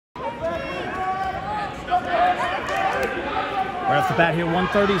the bat here,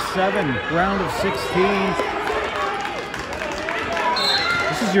 137, round of 16.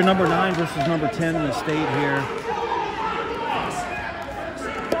 This is your number 9 versus number 10 in the state here.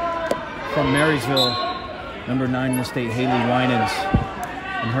 From Marysville, number 9 in the state, Haley Winans,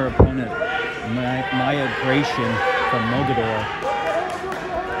 and her opponent, Gaetjens from Mogadore.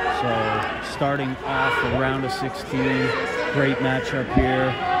 So starting off the round of 16, great matchup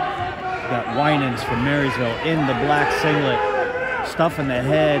here. Got Winans from Marysville in the black singlet, stuff in the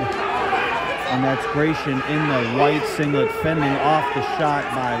head, and that's Gaetjens in the white singlet, fending off the shot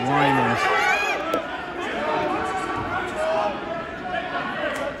by Winans.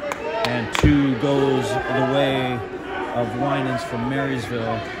 And 2 goes the way of Winans from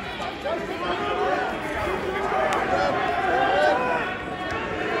Marysville.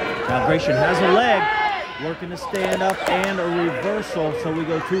 Now Gaetjens has a leg, working to stand up and a reversal. So we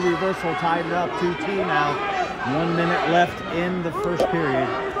go 2 reversal, tied it up 2-2 now. 1 minute left in the first period.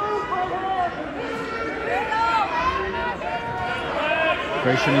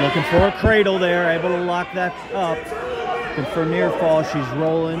 Gaetjens looking for a cradle there, able to lock that up. Looking for near fall, she's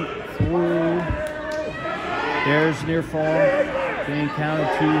rolling through. There's near fall, getting counted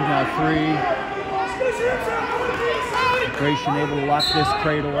 2, now 3. Gaetjens able to lock this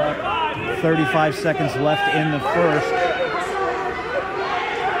cradle up. 35 seconds left in the first.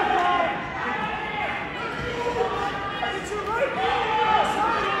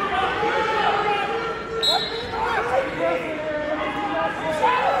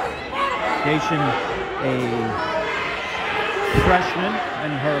 Gaetjens, a freshman,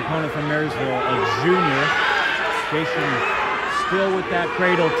 and her opponent from Marysville, a junior. Gaetjens still with that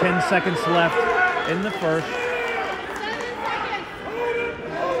cradle, 10 seconds left in the first.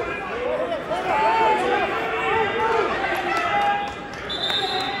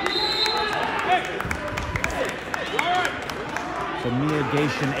 So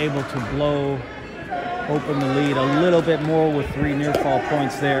Gaetjens able to blow open the lead a little bit more with 3 near fall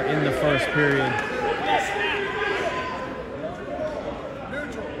points there in the first period.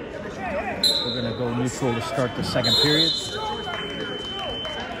 We're going to go neutral to start the second period.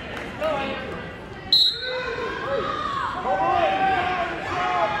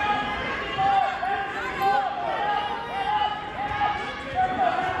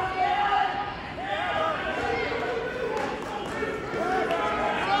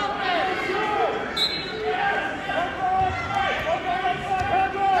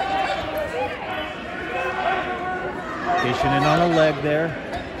 Gaetjens in on a leg there.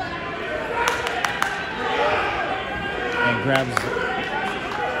 And grabs the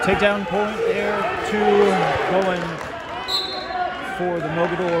takedown point there. 2 going for the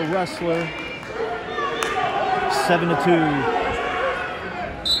Mogadore wrestler. 7-2.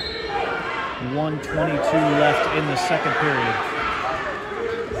 1:22 left in the second period.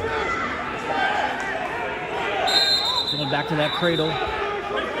 Going back to that cradle.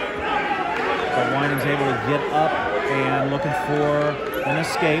 But Winans able to get up and looking for an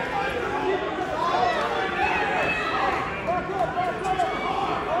escape.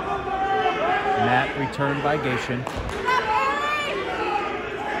 Mat returned by Gaetjens.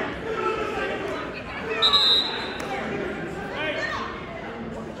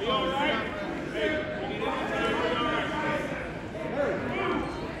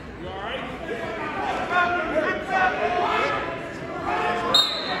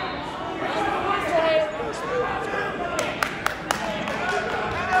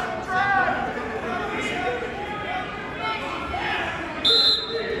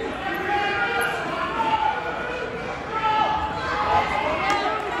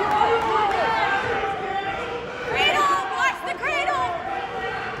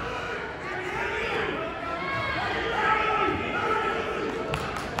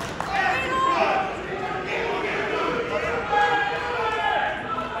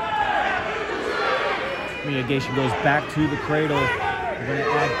 Gaetjens goes back to the cradle. We're going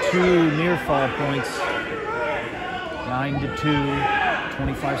to add 2 near fall points. 9-2.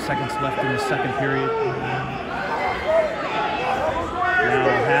 25 seconds left in the second period.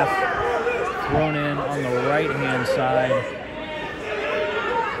 Now half thrown in on the right-hand side.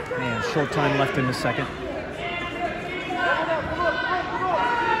 And short time left in the second.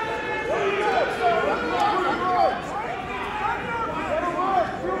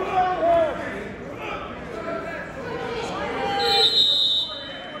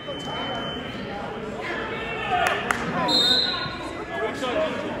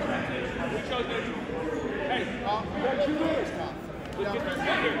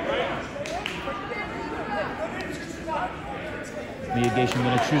 Gaetjens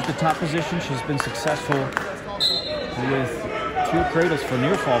going to choose the top position. She's been successful with 2 cradles for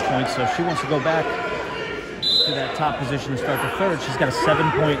near fall points, so she wants to go back to that top position to start the third. She's got a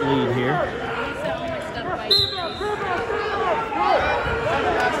 7-point lead here.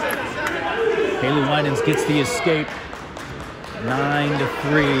 Haley Winans gets the escape.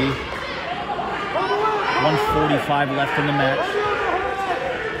 9-3. 1:45 left in the match.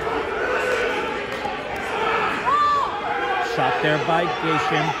 Shot there by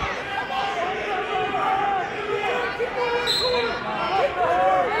Gaetjens.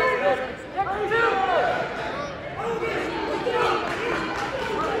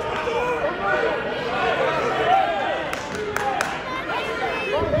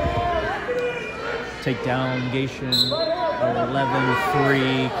 Take down Gaetjens.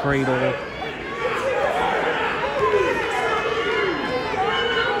 11-3 cradle.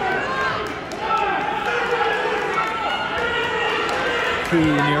 Two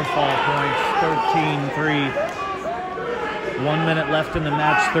near fall points, 13-3. 1 minute left in the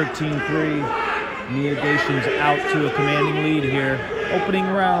match, 13-3. Gaetjens out to a commanding lead here. Opening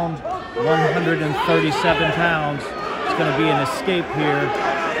round, 137 pounds. It's going to be an escape here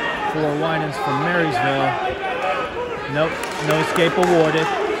for Winans from Marysville. Nope, no escape awarded.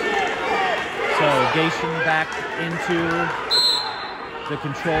 So Gaetjens back into the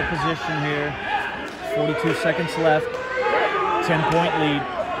control position here. 42 seconds left. 10-point lead.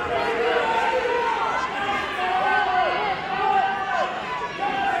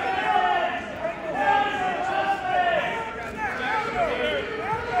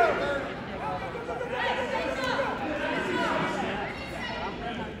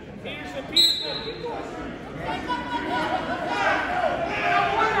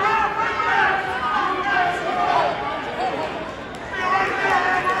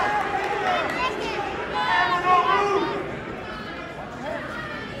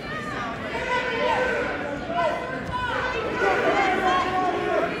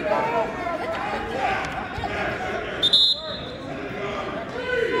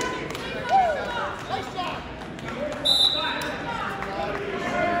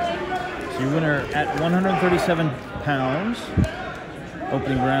 Your winner at 137 pounds,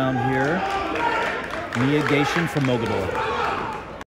 opening round here, Gaetjens from Mogadore.